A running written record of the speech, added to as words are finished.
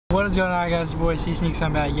What is going on, guys? Your boy AT SNEAKER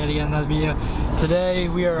CON back yet again, another video. Today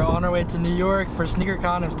we are on our way to New York for SNEAKER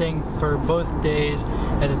CON. I'm staying for both days.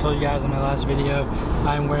 As I told you guys in my last video,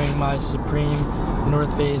 I'm wearing my Supreme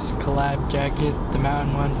North Face collab jacket, the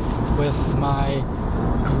mountain one, with my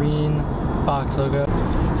green box logo.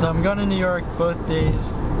 So I'm going to New York both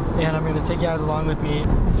days, and I'm going to take you guys along with me.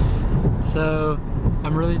 So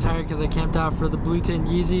I'm really tired because I camped out for the blue tint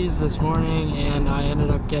Yeezys this morning, and I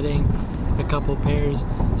ended up getting a couple pairs.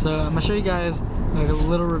 So I'm gonna show you guys like a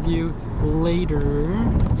little review later,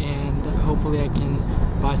 and hopefully I can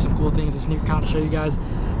buy some cool things at SNEAKER CON to show you guys.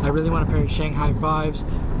 I really want a pair of Shanghai 5s,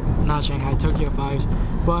 not Shanghai, Tokyo 5s,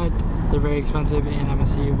 but they're very expensive, and I'm gonna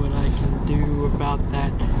see what I can do about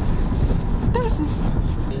that. So, deuces.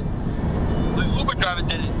 The Uber driver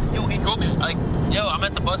did it. Yo, he drove me like, yo, I'm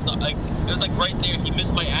at the bus stop. Like, it was like right there. He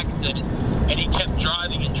missed my exit, and he kept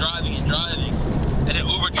driving and driving and driving. And then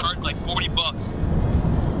Uber charged like 40 bucks.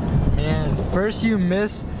 Man, first you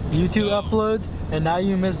miss YouTube uploads, and now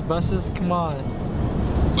you miss buses? Come on.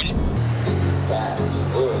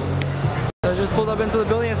 I just pulled up into the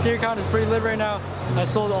building at SNEAKER CON. It's pretty lit right now. I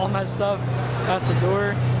sold all my stuff at the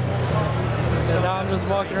door, and now I'm just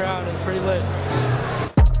walking around. It's pretty lit.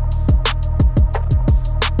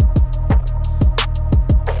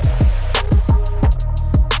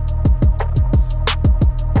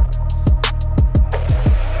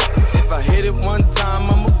 One time,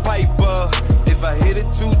 I'm a piper. If I hit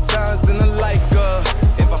it 2 times, then I like her.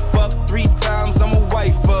 If I fuck 3 times, I'm a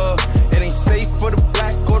wifer. It ain't safe for the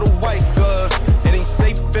black or the white girls. It ain't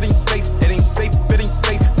safe, it ain't safe, it ain't safe, it ain't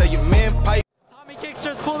safe. Tell your man pipe. Tommy Kicks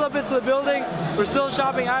just pulled up into the building. We're still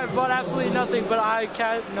shopping. I have bought absolutely nothing, but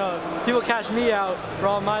people cash me out for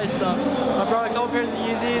all my stuff. I brought a couple pairs of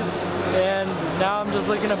Yeezys, and now I'm just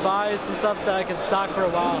looking to buy some stuff that I can stock for a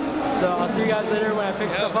while. So I'll see you guys later when I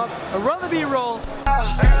pick stuff up. I run the B-roll.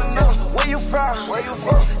 Where you from?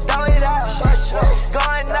 Throw it out.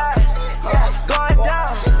 Going nuts. Yeah, going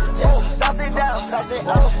down. Sauce it down. Sauce it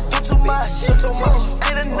up. You too much. You too much.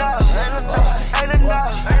 Ain't enough. Ain't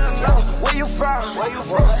enough. Where you from?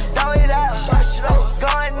 Throw it out.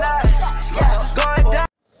 Going nuts. Yeah, going down.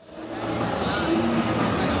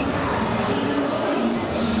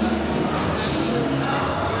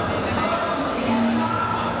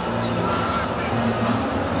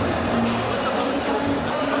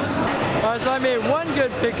 So I made one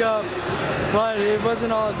good pickup, but it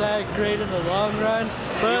wasn't all that great in the long run.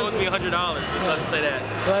 But He owes me $100, just let him say that.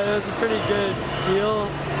 But it was a pretty good deal,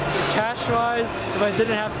 cash-wise, if I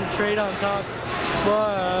didn't have to trade on top.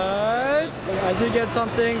 But I did get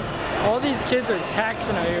something. All these kids are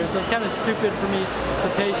taxing out here, so it's kind of stupid for me to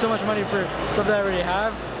pay so much money for stuff that I already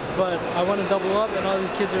have. But I want to double up, and all these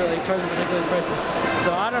kids are like charging ridiculous prices.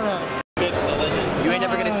 So I don't know. You ain't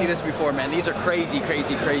never gonna see this before, man. These are crazy,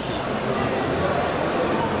 crazy, crazy.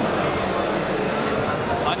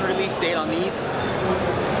 Unreleased date on these.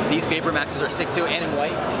 These Vapor Maxes are sick too, and in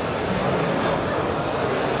white.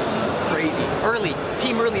 Crazy. Early.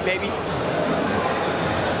 Team early, baby.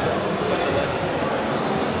 Such a legend.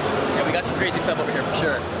 Yeah, we got some crazy stuff over here for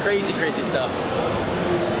sure. Crazy, crazy stuff.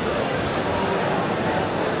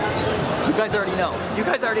 You guys already know. You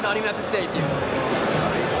guys already know. I don't even have to say it to you.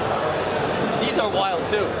 These are wild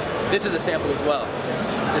too. This is a sample as well.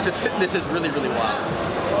 This is really, really wild.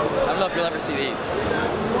 I don't know if you'll ever see these.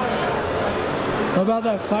 What about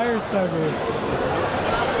that fire starter?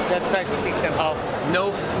 That's 66 off.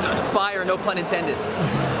 No fire, no pun intended.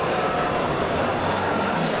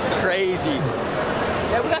 Crazy.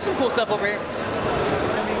 Yeah, we got some cool stuff over here.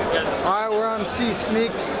 Alright, we're on AT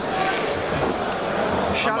Sneaks.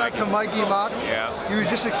 Shout out to Mikey Mock. Yeah. He was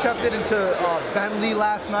just accepted into Bentley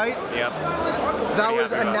last night. Yep. That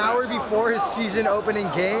was an hour before his season opening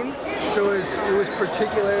game, so it was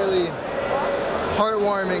particularly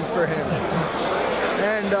heartwarming for him.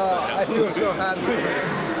 And I feel so happy for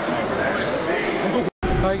him.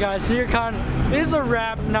 Alright guys, SNEAKER CON is a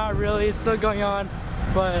wrap, not really, it's still going on,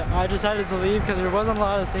 but I decided to leave because there wasn't a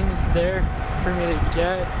lot of things there for me to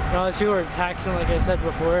get. And all these people were taxing, like I said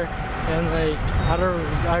before, and like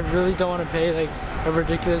I really don't want to pay like a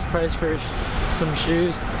ridiculous price for some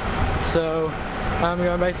shoes. So I'm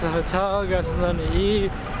going back to the hotel, got something to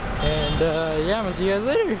eat, and yeah, I'm gonna see you guys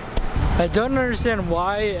later. I don't understand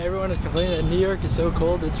why everyone is complaining that New York is so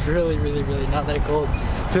cold. It's really, really, really not that cold.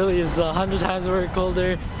 Philly is 100 times more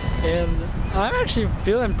colder, and I'm actually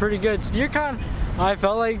feeling pretty good. SNEAKER CON, I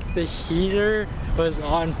felt like the heater was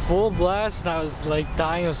on full blast, and I was like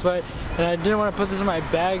dying of sweat, and I didn't want to put this in my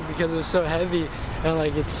bag because it was so heavy and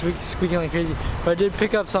like it's squeaking like crazy. But I did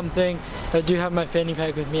pick up something. I do have my fanny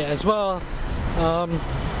pack with me as well.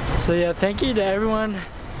 So yeah, thank you to everyone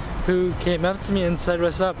who came up to me and said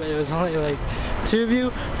what's up. It was only like 2 of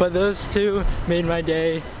you, but those 2 made my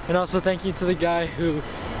day. And also thank you to the guy who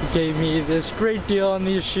gave me this great deal on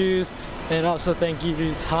these shoes, and also thank you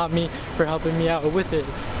to Tommy for helping me out with it.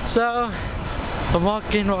 So I'm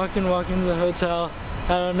walking to the hotel.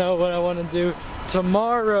 I don't know what I want to do.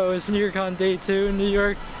 Tomorrow is Sneaker Con Day 2 in New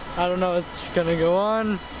York. I don't know what's gonna go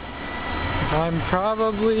on. I'm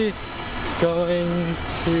probably going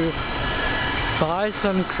to buy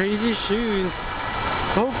some crazy shoes,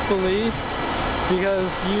 hopefully,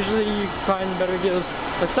 because usually you find better deals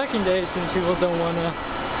the second day since people don't want to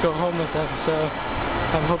go home with them. So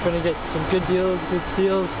I'm hoping to get some good deals, good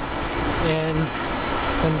steals, and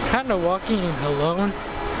I'm kind of walking alone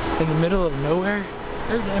in the middle of nowhere.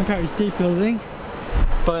 There's the Empire State Building,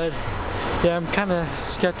 but yeah, I'm kind of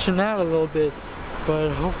sketching out a little bit, but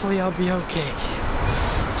hopefully I'll be okay.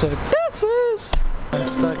 So this is... I'm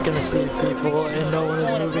stuck in a sea of people and no one is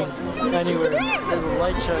moving anywhere. There's a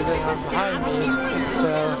light show going on behind me. So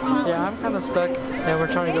yeah, I'm kind of stuck and we're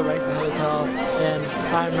trying to go back to the hotel and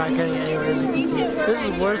I'm not getting anywhere, as you can see. This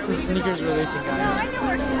is worse than sneakers releasing, guys.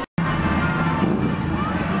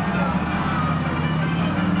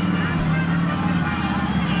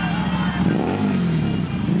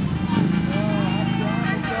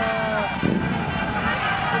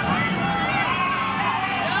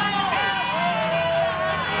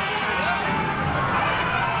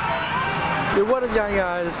 Yo, what is going on,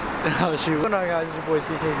 guys? Oh shoot, what's going on, guys? It's your boy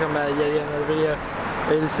C Sneaks coming back yet again another video.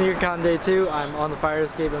 It is Sneaker Con Day 2. I'm on the fire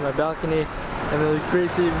escape in my balcony in the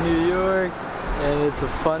great city of New York, and it's a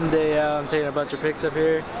fun day out. I'm taking a bunch of pics up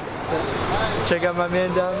here. Check out my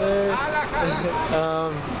man down there.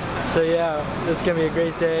 So yeah, this is gonna be a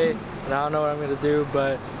great day, and I don't know what I'm gonna do,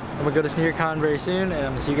 but I'm gonna go to Sneaker Con very soon, and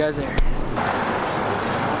I'm gonna see you guys there.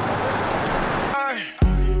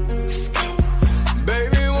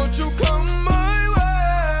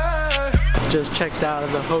 Just checked out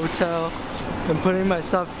of the hotel. I'm putting my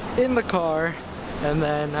stuff in the car, and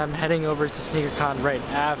then I'm heading over to Sneaker Con right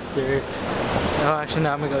after. Oh, actually,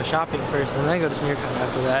 now I'm gonna go shopping first, and then go to Sneaker Con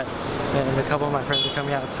after that. And a couple of my friends are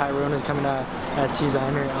coming out. Tyrone is coming out at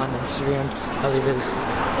Tzyner on Instagram. I'll leave his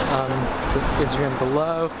Instagram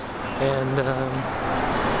below. And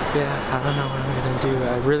yeah, I don't know what I'm gonna do.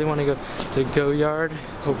 I really want to go to Go Yard,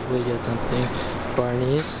 hopefully get something.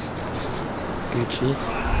 Barney's, Gucci,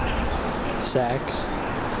 Saks,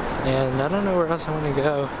 and I don't know where else I want to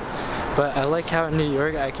go, but I like how in New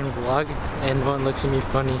York I can vlog and no one looks at me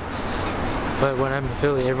funny, but when I'm in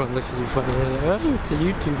Philly everyone looks at you funny and they're like, oh, it's a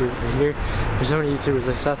YouTuber right here. There's so many YouTubers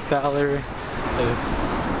like Seth Fowler,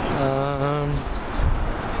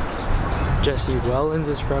 Jesse Wellens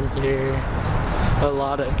is from here, a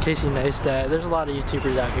lot of Casey Neistat. There's a lot of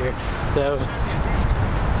YouTubers out here, so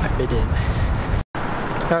I fit in.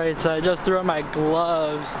 Alright, so I just threw on my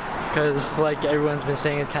gloves because, like everyone's been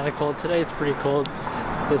saying, it's kind of cold. Today it's pretty cold.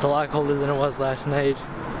 It's a lot colder than it was last night.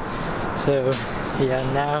 So yeah,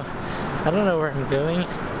 now I don't know where I'm going,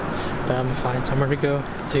 but I'm gonna find somewhere to go.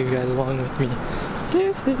 Take you guys along with me.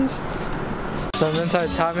 Deuces. So I'm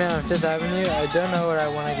inside Top Man on 5th Avenue. I don't know what I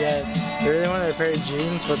want to get. I really wanted a pair of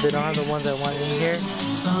jeans, but they don't have the ones I want in here,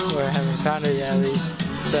 or I haven't found it yet at least.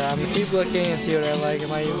 So I'm gonna keep looking and see what I like. I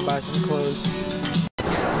might even buy some clothes.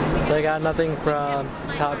 So I got nothing from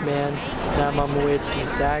Top Man. Now I'm on my way to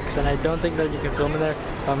Saks, and I don't think that you can film in there.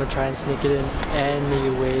 I'm gonna try and sneak it in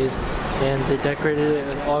anyways. And they decorated it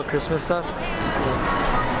with all Christmas stuff.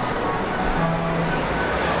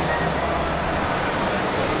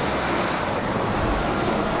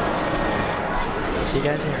 See you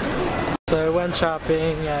guys here. So I went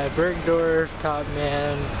shopping at Bergdorf, Top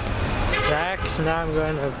Man, Saks. Now I'm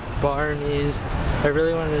going to Barney's. I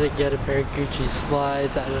really wanted to get a pair of Gucci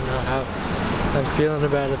slides. I don't know how I'm feeling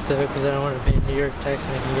about it though, because I don't want to pay New York tax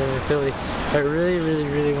and I can get it in Philly. I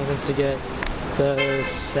really wanted to get the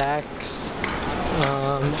Saks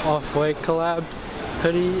Off-White collab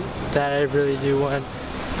hoodie that I really do want,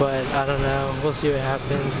 but I don't know. We'll see what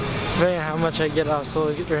happens. Depending on how much I get off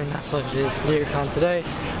Sneaker Con today,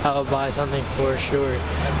 I'll buy something for sure.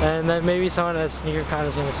 And then maybe someone at Sneaker Con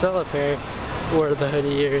is going to sell a pair, or the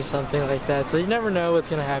hoodie or something like that. So you never know what's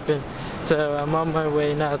going to happen. So I'm on my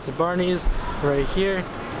way now to Barney's right here.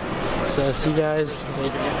 So I'll see you guys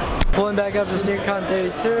later. Pulling back up to Sneaker Con Day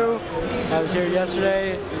 2. I was here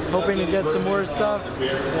yesterday, hoping to get some more stuff,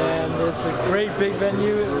 and it's a great big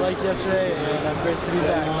venue like yesterday, and I'm great to be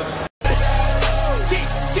back.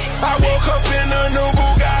 I woke up in a new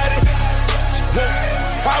Bugatti.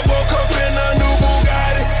 I woke up in a new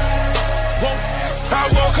Bugatti. I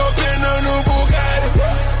woke up in a new Bugatti.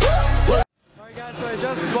 Alright guys, so I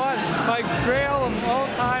just bought my grail of all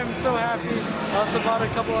time I'm so happy. I also bought a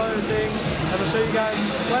couple other things. I'm gonna show you guys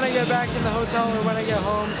when I get back in the hotel or when I get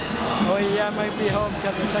home. Oh yeah, I might be home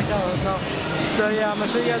because I checked out the hotel. So yeah, I'm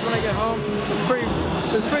gonna show you guys when I get home. It's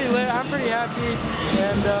pretty lit. I'm pretty happy,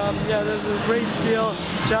 and yeah, there's a great steal.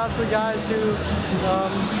 Shout out to the guys who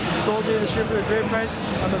sold me the shoe for a great price.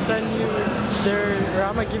 I'm gonna send you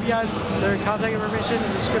I'm gonna give you guys their contact information in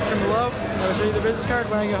the description below. I'm gonna show you the business card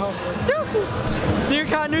when I get home. So deuces!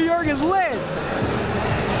 SNEAKER CON New York is lit!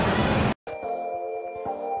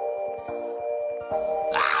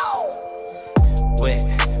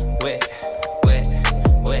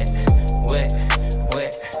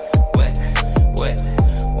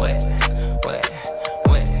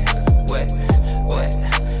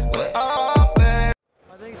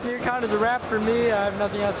 Is a wrap for me. I have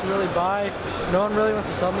nothing else to really buy. No one really wants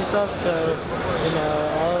to sell me stuff, so you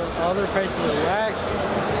know, all their prices are whack,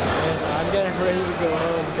 and I'm getting ready to go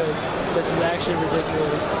home because this is actually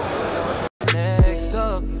ridiculous. Next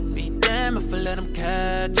up, be damn if I let them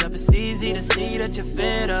catch up. It's easy to see that you're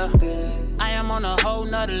fitter. I am on a whole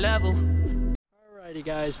nother level. Alrighty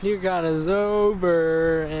guys, SNEAKER CON is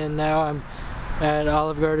over, and now I'm at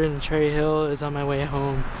Olive Garden and Cherry Hill. Is on my way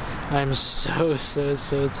home. I'm so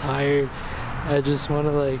tired. I just want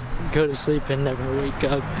to like go to sleep and never wake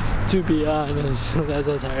up, to be honest. That's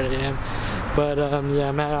how tired I am. But yeah,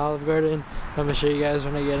 I'm at Olive Garden. I'm gonna show you guys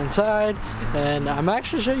when I get inside, and I'm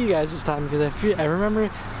actually showing you guys this time because I remember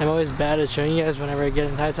I'm always bad at showing you guys whenever I get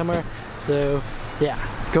inside somewhere. So yeah,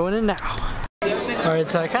 going in now. Alright,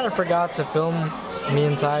 so I kind of forgot to film me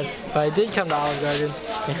inside, but I did come to Olive Garden.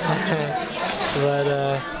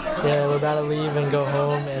 But yeah, we're about to leave and go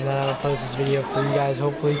home, and then I'll post this video for you guys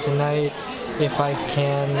hopefully tonight if I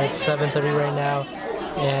can. It's 7:30 right now,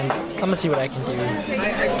 and I'm gonna see what I can do.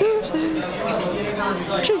 Deuces!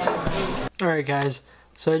 Cheers! Alright guys,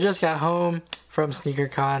 so I just got home from SNEAKER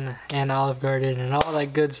CON and Olive Garden and all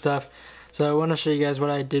that good stuff. So I want to show you guys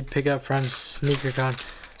what I did pick up from SNEAKER CON.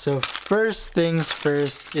 So first things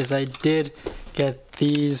first is I did get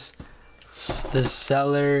these, the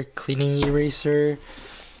Seller cleaning eraser.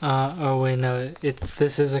 Oh wait, no,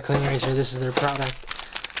 this is a cleaning eraser, this is their product.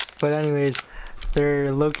 But anyways,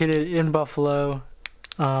 they're located in Buffalo.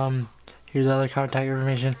 Here's other contact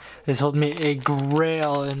information. They sold me a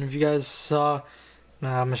Grail, and if you guys saw,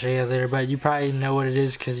 I'm gonna show you guys later, but you probably know what it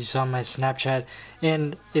is because you saw my Snapchat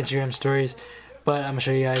and Instagram stories. But I'm gonna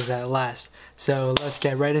show you guys that last. So let's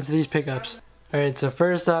get right into these pickups. Alright, so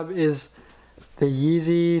first up is the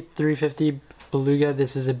Yeezy 350 Beluga.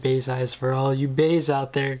 This is a bay size for all you bays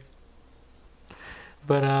out there.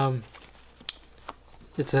 But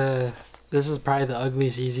this is probably the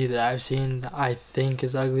ugliest Yeezy that I've seen. I think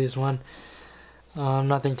is the ugliest one.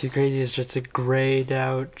 Nothing too crazy. It's just a grayed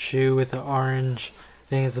out shoe with an orange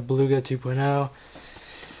thing. It's the Beluga 2.0.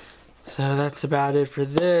 So that's about it for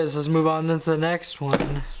this. Let's move on into the next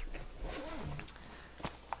one.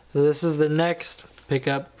 So this is the next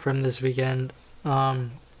pickup from this weekend.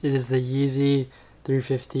 It is the Yeezy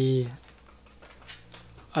 350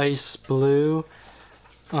 Ice Blue.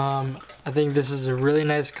 I think this is a really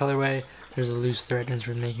nice colorway. There's a loose thread and it's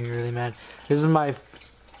really making me really mad. This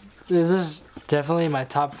is definitely my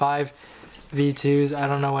top 5 V2s. I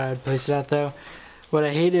don't know what I'd place it at though. What I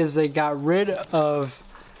hate is they got rid of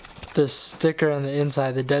the sticker on the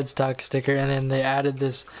inside, the dead stock sticker, and then they added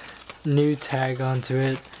this new tag onto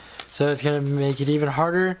it. So it's gonna make it even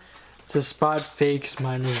harder to spot fakes.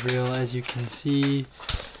 Mine is real, as you can see.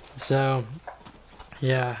 So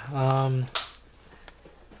yeah,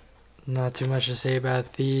 not too much to say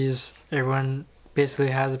about these. Everyone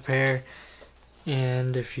basically has a pair,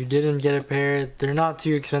 and if you didn't get a pair, they're not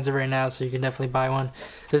too expensive right now, so you can definitely buy one.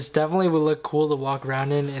 This definitely would look cool to walk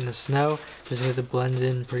around in the snow, just because it blends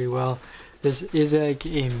in pretty well. This is like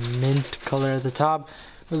a mint color at the top,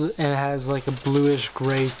 and it has like a bluish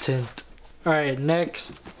gray tint. Alright,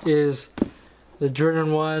 next is the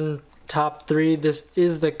Jordan 1 top 3. This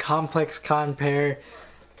is the Complex Con pair.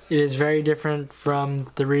 It is very different from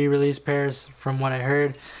the re-release pairs from what I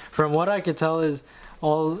heard. From what I could tell is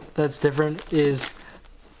all that's different is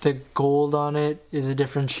the gold on it is a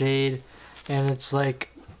different shade, and it's like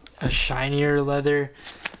a shinier leather.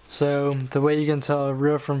 So the way you can tell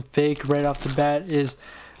real from fake right off the bat is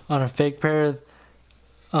on a fake pair,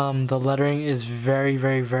 the lettering is very,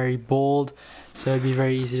 very, very bold, so it'd be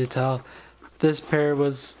very easy to tell. This pair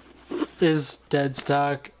is dead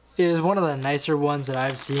stock. It is one of the nicer ones that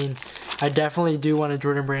I've seen. I definitely do want a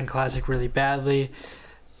Jordan Brand Classic really badly,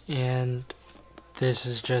 and this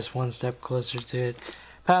is just one step closer to it.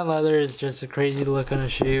 Patent leather is just a crazy look on a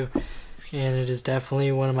shoe, and it is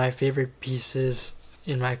definitely one of my favorite pieces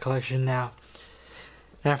in my collection now.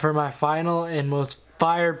 Now for my final and most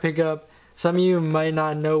fire pickup, some of you might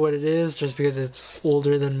not know what it is just because it's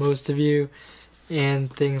older than most of you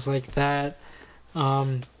and things like that.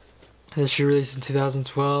 This shoe released in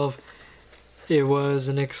 2012. It was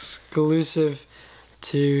an exclusive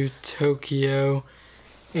to Tokyo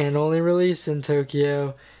and only released in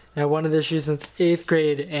Tokyo. I wanted this shoe since 8th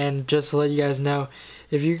grade, and just to let you guys know,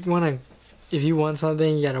 if you want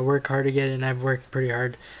something, you gotta work hard to get it, and I've worked pretty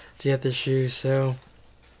hard to get this shoe. So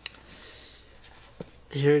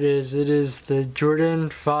here it is. It is the Jordan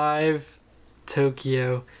 5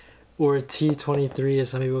 Tokyo, or T23 as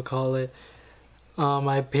some people call it.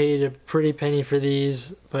 I paid a pretty penny for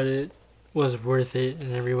these, but it was worth it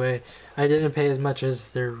in every way. I didn't pay as much as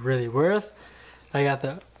they're really worth. I got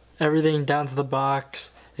everything down to the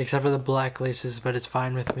box except for the black laces, but it's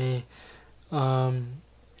fine with me.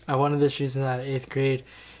 I wanted this shoes in that 8th grade,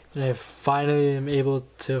 and I finally am able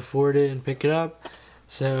to afford it and pick it up,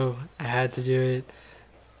 so I had to do it.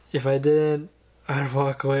 If I didn't, I'd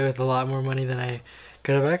walk away with a lot more money than I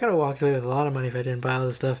could have. I could have walked away with a lot of money if I didn't buy all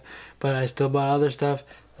this stuff, but I still bought other stuff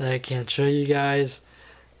that I can't show you guys.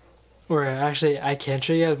 Or actually, I can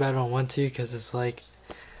show you guys, but I don't want to because it's like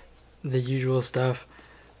the usual stuff.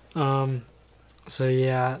 So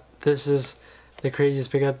yeah, this is the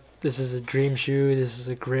craziest pickup. This is a dream shoe. This is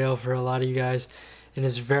a grail for a lot of you guys, and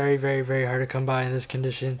it's very, very, very hard to come by in this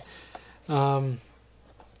condition.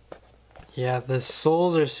 Yeah, the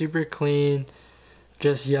soles are super clean,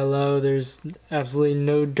 just yellow. There's absolutely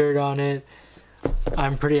no dirt on it.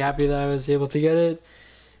 I'm pretty happy that I was able to get it.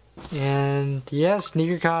 And yeah,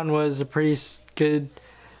 SneakerCon was a pretty good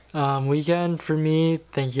weekend for me.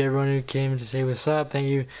 Thank you everyone who came to say what's up. Thank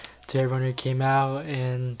you to everyone who came out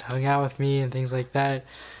and hung out with me and things like that.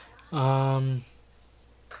 I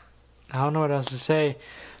don't know what else to say.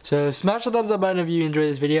 So smash the thumbs up button if you enjoyed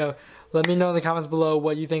this video. Let me know in the comments below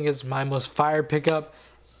what you think is my most fire pickup,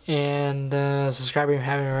 and subscribe if you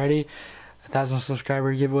haven't already. 1,000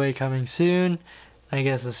 subscriber giveaway coming soon. I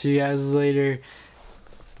guess I'll see you guys later.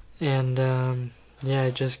 And yeah,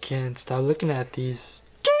 I just can't stop looking at these.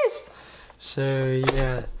 Jeez! So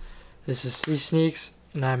yeah, this is C Sneaks,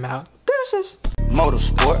 and I'm out. Deuces!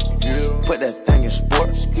 Motorsport, put that thing in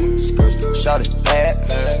sports. Shout it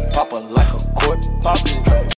bad, pop it like a court.